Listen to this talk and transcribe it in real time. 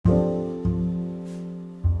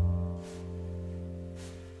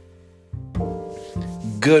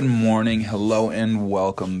Good morning, hello, and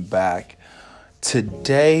welcome back.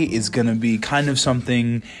 Today is going to be kind of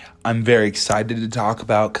something I'm very excited to talk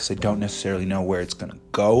about because I don't necessarily know where it's going to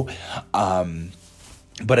go.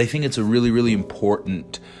 But I think it's a really, really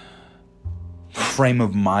important frame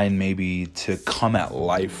of mind maybe to come at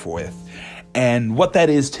life with. And what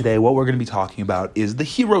that is today, what we're going to be talking about is the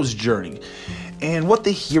hero's journey. And what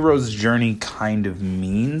the hero's journey kind of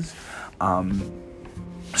means.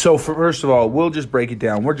 So first of all, we'll just break it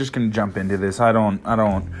down. We're just going to jump into this. I don't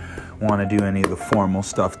want to do any of the formal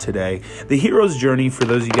stuff today. The hero's journey, for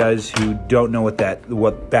those of you guys who don't know what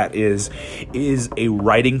that is a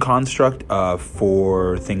writing construct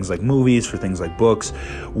for things like movies, for things like books,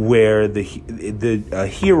 where the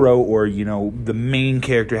hero or the main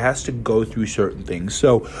character has to go through certain things.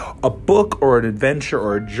 So a book or an adventure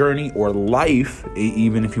or a journey or life,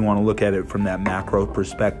 even if you want to look at it from that macro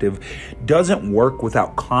perspective, doesn't work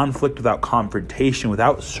without conflict, without confrontation,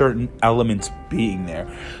 without certain elements being there.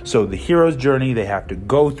 So the hero's journey, they have to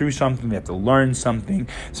go through something, they have to learn something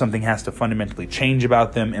has to fundamentally change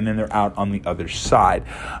about them, and then they're out on the other side.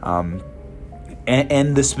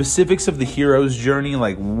 And the specifics of the hero's journey,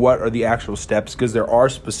 like what are the actual steps, because there are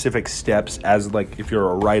specific steps, as like if you're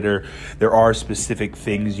a writer, there are specific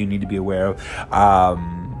things you need to be aware of,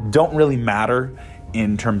 don't really matter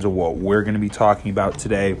in terms of what we're going to be talking about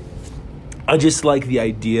today. I just like the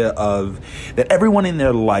idea of that everyone in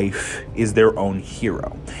their life is their own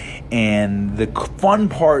hero. And the fun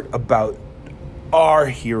part about our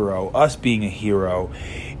hero, us being a hero,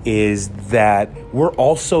 is that we're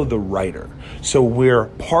also the writer. So we're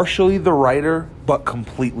partially the writer, but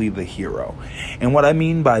completely the hero. And what I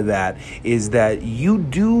mean by that is that you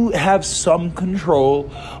do have some control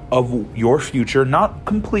of your future, not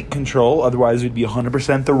complete control, otherwise you'd be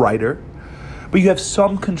 100% the writer. But you have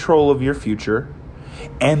some control of your future.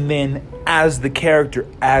 And then as the character,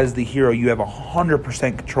 as the hero, you have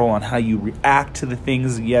 100% control on how you react to the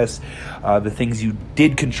things. Yes, the things you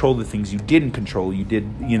did control, the things you didn't control. You did,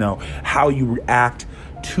 how you react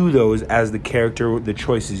to those as the character, the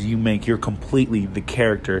choices you make. You're completely the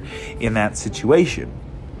character in that situation.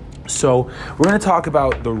 So we're going to talk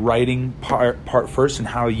about the writing part first and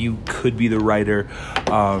how you could be the writer,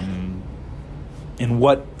 and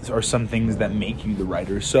what are some things that make you the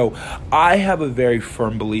writer. So I have a very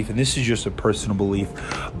firm belief, and this is just a personal belief,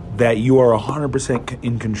 that you are 100%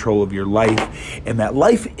 in control of your life, and that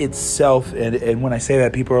life itself, and when I say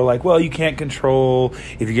that, people are like, well, you can't control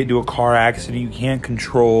if you get into a car accident, you can't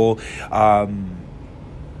control bad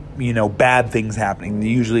things happening.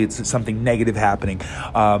 Usually it's something negative happening.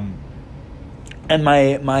 And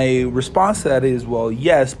my response to that is, well,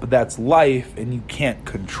 yes, but that's life, and you can't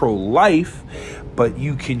control life, but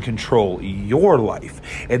you can control your life.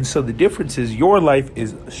 And so the difference is your life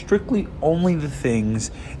is strictly only the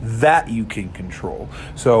things that you can control.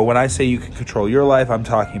 So when I say you can control your life, I'm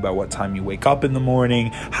talking about what time you wake up in the morning,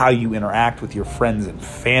 how you interact with your friends and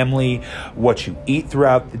family, what you eat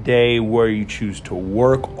throughout the day, where you choose to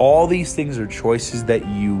work. All these things are choices that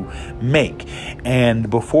you make. And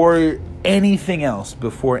before anything else,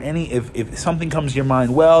 if something comes to your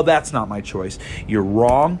mind, well, that's not my choice, you're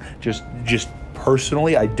wrong. Just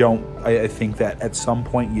personally, I think that at some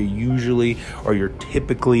point you're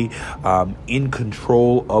typically in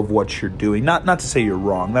control of what you're doing. Not to say you're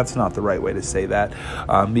wrong, that's not the right way to say that,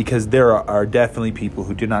 because there are definitely people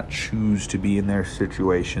who did not choose to be in their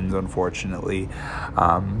situations, unfortunately.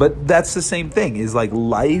 But that's the same thing, is like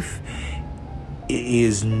life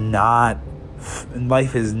is not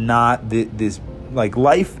this, like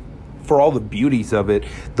life, for all the beauties of it,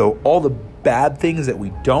 though all the bad things that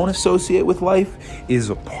we don't associate with life is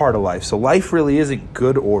a part of life. So life really isn't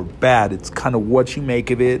good or bad. It's kind of what you make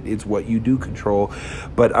of it. It's what you do control.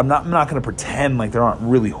 But I'm not going to pretend like there aren't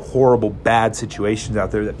really horrible, bad situations out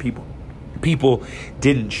there that people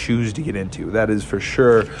didn't choose to get into. That is for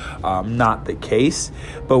sure not the case.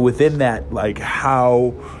 But within that, like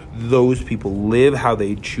how those people live, how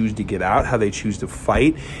they choose to get out, how they choose to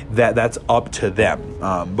fight, that's up to them.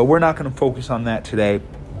 But we're not going to focus on that today.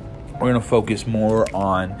 We're going to focus more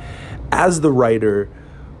on, as the writer,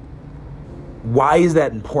 why is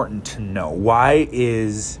that important to know? Why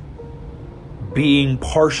is being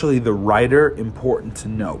partially the writer important to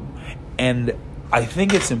know? And I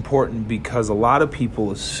think it's important because a lot of people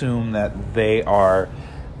assume that they are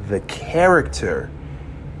the character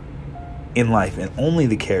in life and only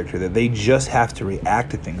the character, that they just have to react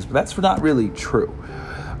to things. But that's not really true.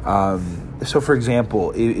 So for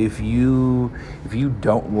example, if you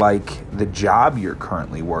don't like the job you're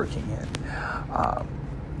currently working in,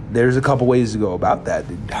 there's a couple ways to go about that.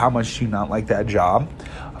 How much do you not like that job?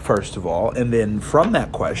 first of all. And then from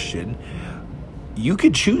that question, you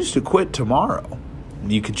could choose to quit tomorrow.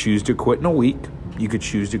 You could choose to quit in a week. You could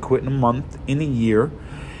choose to quit in a month, in a year.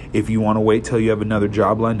 If you want to wait till you have another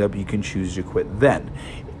job lined up, you can choose to quit then.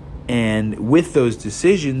 And with those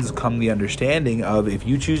decisions come the understanding of, if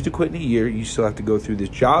you choose to quit in a year, you still have to go through this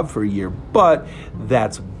job for a year. But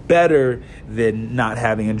that's better than not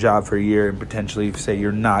having a job for a year and potentially, say,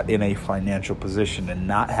 you're not in a financial position and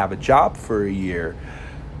not have a job for a year.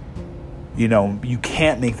 You know, you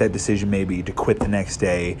can't make that decision maybe to quit the next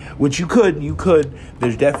day, which you could.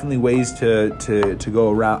 There's definitely ways to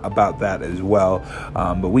go around about that as well.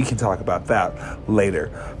 But we can talk about that later.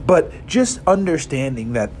 But just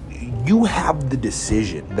understanding that you have the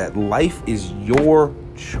decision, that life is your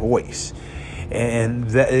choice. And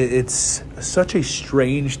that it's such a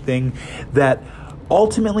strange thing that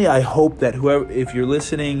ultimately I hope that if you're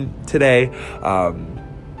listening today,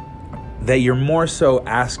 that you're more so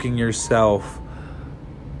asking yourself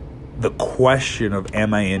the question of,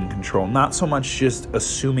 am I in control? Not so much just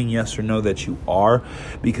assuming yes or no that you are,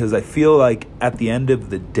 because I feel like at the end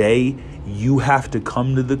of the day, you have to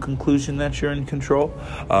come to the conclusion that you're in control.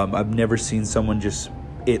 I've never seen someone just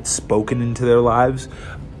it spoken into their lives.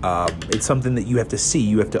 It's something that you have to see.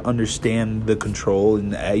 You have to understand the control,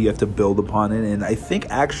 and you have to build upon it. And I think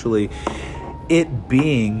actually it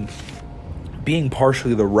being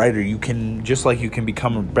partially the writer, you can, just like you can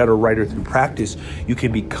become a better writer through practice, you can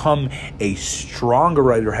become a stronger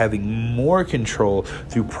writer having more control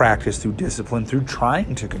through practice, through discipline, through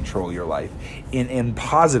trying to control your life in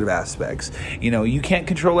positive aspects. You know, you can't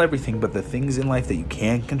control everything, but the things in life that you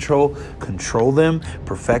can control them,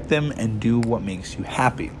 perfect them, and do what makes you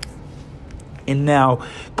happy. And now,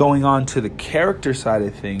 going on to the character side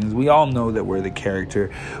of things, we all know that we're the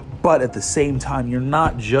character, but at the same time, you're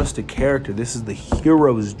not just a character. This is the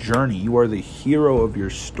hero's journey. You are the hero of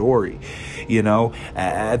your story. You know,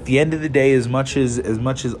 at the end of the day, as much as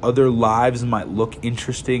other lives might look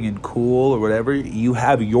interesting and cool or whatever, you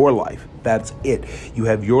have your life. That's it. You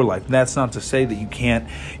have your life. And that's not to say that you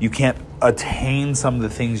can't attain some of the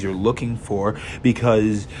things you're looking for,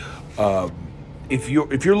 because if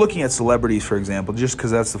you're looking at celebrities, for example, just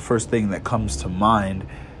because that's the first thing that comes to mind,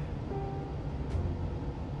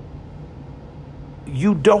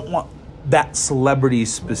 you don't want that celebrity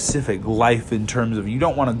specific life in terms of, you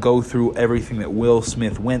don't want to go through everything that Will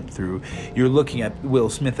Smith went through. You're looking at Will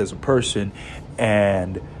Smith as a person,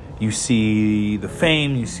 and you see the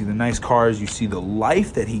fame, you see the nice cars, you see the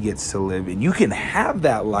life that he gets to live, and you can have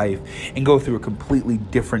that life and go through a completely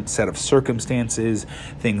different set of circumstances,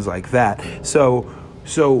 things like that. So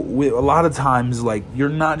a lot of times, like, you're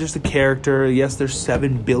not just a character. Yes, there's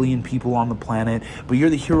 7 billion people on the planet, but you're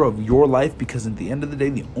the hero of your life, because at the end of the day,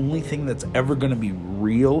 the only thing that's ever going to be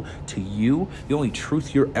real to you, the only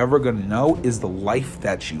truth you're ever going to know, is the life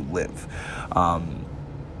that you live.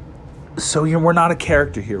 So we're not a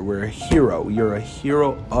character here. We're a hero. You're a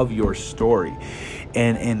hero of your story.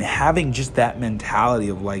 And having just that mentality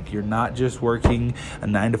of, like, you're not just working a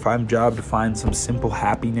 9-to-5 job to find some simple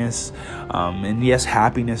happiness. And yes,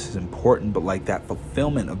 happiness is important, but like that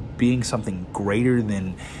fulfillment of being something greater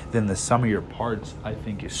than the sum of your parts, I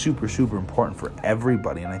think is super, super important for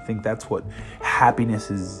everybody. And I think that's what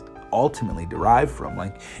happiness is ultimately derived from.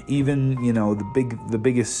 Like, even, you know, the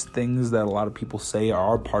biggest things that a lot of people say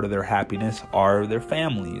are part of their happiness are their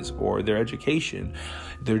families or their education,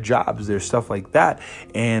 their jobs, their stuff like that.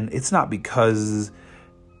 And it's not because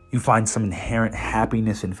you find some inherent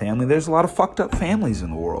happiness in family. There's a lot of fucked up families in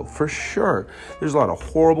the world, for sure. There's a lot of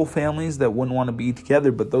horrible families that wouldn't want to be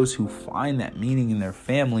together, but those who find that meaning in their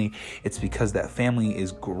family, it's because that family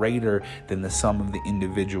is greater than the sum of the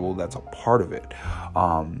individual that's a part of it.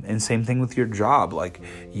 And same thing with your job. Like,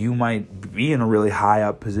 you might be in a really high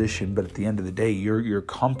up position, but at the end of the day, your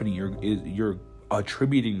company, you're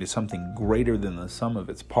attributing to something greater than the sum of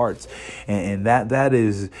its parts, and that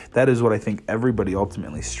is what I think everybody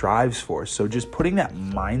ultimately strives for. So just putting that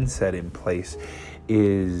mindset in place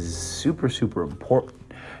is super, super important.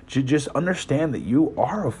 Just understand that you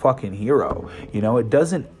are a fucking hero. You know,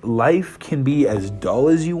 life can be as dull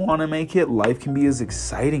as you want to make it. Life can be as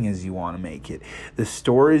exciting as you want to make it. The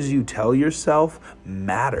stories you tell yourself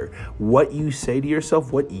matter. What you say to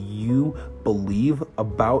yourself, what you believe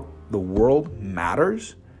about the world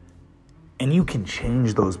matters, and you can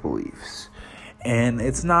change those beliefs. And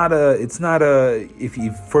it's not if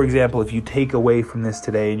you, for example, if you take away from this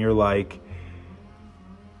today and you're like,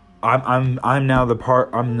 I'm now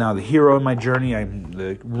the hero in my journey, I'm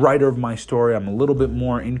the writer of my story, I'm a little bit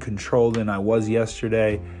more in control than I was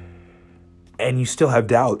yesterday, and you still have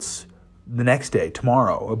doubts, the next day,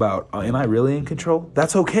 tomorrow, about, am I really in control?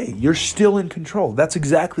 That's okay. You're still in control. That's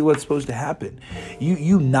exactly what's supposed to happen.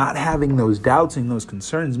 You not having those doubts and those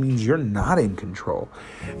concerns means you're not in control,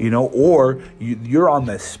 or you're on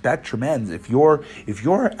the spectrum ends. If you're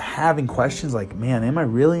having questions like, man, am I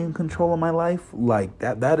really in control of my life? Like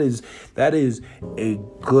that is a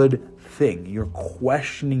good thing. You're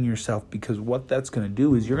questioning yourself, because what that's going to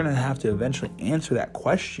do is you're going to have to eventually answer that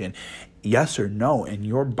question, yes or no, and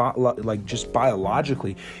just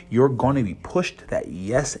biologically, you're going to be pushed to that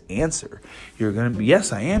yes answer. You're going to be,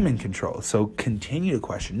 yes, I am in control. So continue to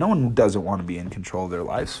question. No one doesn't want to be in control of their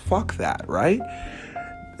lives. Fuck that, right?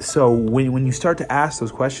 So when you start to ask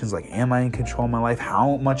those questions like, am I in control of my life?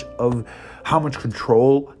 How much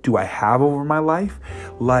control do I have over my life?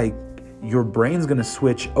 Like, your brain's going to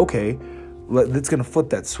switch, okay, it's going to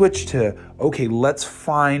flip that switch to, okay, let's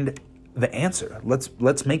find the answer.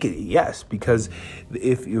 Let's make it yes, because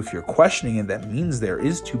if you're questioning it, that means there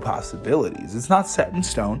is two possibilities. It's not set in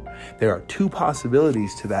stone. There are two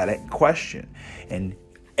possibilities to that question, and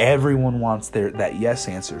everyone wants that yes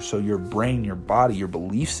answer. So your brain, your body, your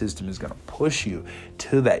belief system is going to push you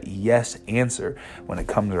to that yes answer when it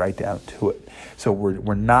comes right down to it. So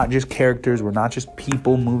we're not just characters. We're not just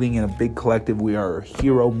people moving in a big collective. We are a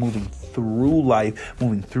hero moving through life,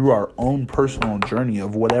 moving through our own personal journey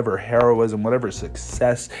of whatever heroism, whatever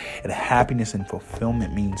success and happiness and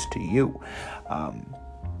fulfillment means to you.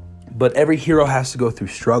 But every hero has to go through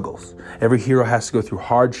struggles. Every hero has to go through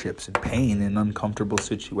hardships and pain and uncomfortable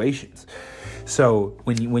situations. So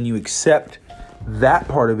when you accept that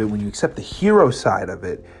part of it, when you accept the hero side of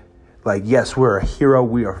it, like, yes, we're a hero,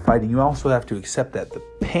 we are fighting. You also have to accept that the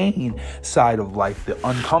pain side of life, the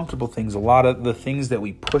uncomfortable things, a lot of the things that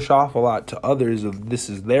we push off a lot to others of, this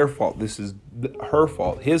is their fault, this is her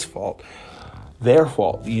fault, his fault, their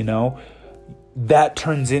fault, that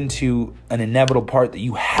turns into an inevitable part that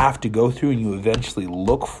you have to go through and you eventually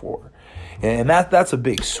look for. And that's a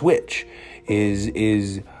big switch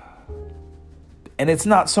and it's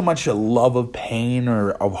not so much a love of pain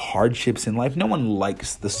or of hardships in life. No one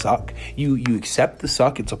likes the suck. You accept the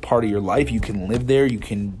suck. It's a part of your life. You can live there. You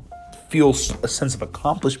can feel a sense of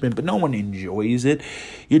accomplishment, but no one enjoys it.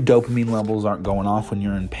 Your dopamine levels aren't going off when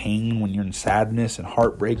you're in pain, when you're in sadness and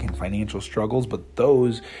heartbreak and financial struggles. But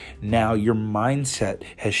those, now your mindset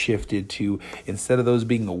has shifted to, instead of those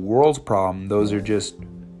being the world's problem, those are just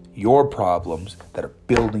your problems that are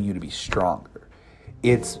building you to be stronger.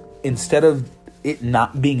 It's, instead of it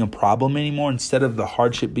not being a problem anymore, instead of the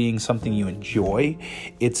hardship being something you enjoy,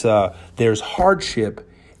 it's there's hardship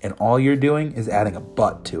and all you're doing is adding a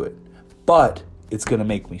but to it. But it's going to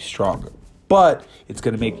make me stronger. But it's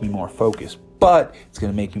going to make me more focused. But it's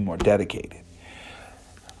going to make me more dedicated.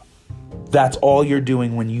 That's all you're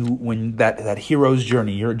doing when that hero's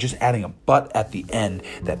journey. You're just adding a but at the end,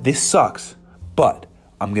 that this sucks, but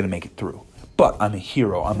I'm going to make it through. But I'm a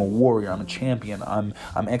hero, I'm a warrior, I'm a champion, I'm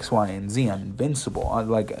X, Y, and Z, I'm invincible.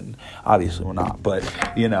 Obviously we're not, but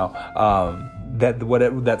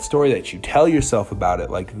that story that you tell yourself about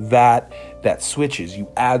it, like that switches, you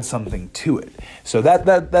add something to it. So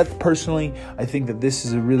that personally, I think that this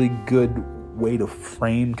is a really good way to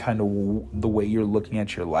frame kind of the way you're looking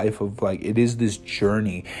at your life, of like, it is this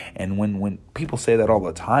journey. And when people say that all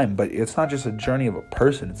the time, but it's not just a journey of a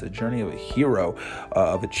person, it's a journey of a hero,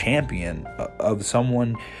 of a champion, of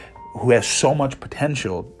someone who has so much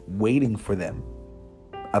potential waiting for them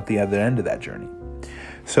at the other end of that journey.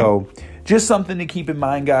 So just something to keep in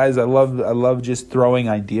mind, guys. I love just throwing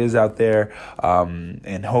ideas out there,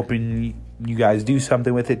 and hoping you guys do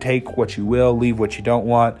something with it. Take what you will, leave what you don't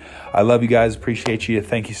want. I love you guys. Appreciate you.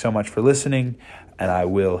 Thank you so much for listening, and I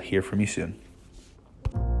will hear from you soon.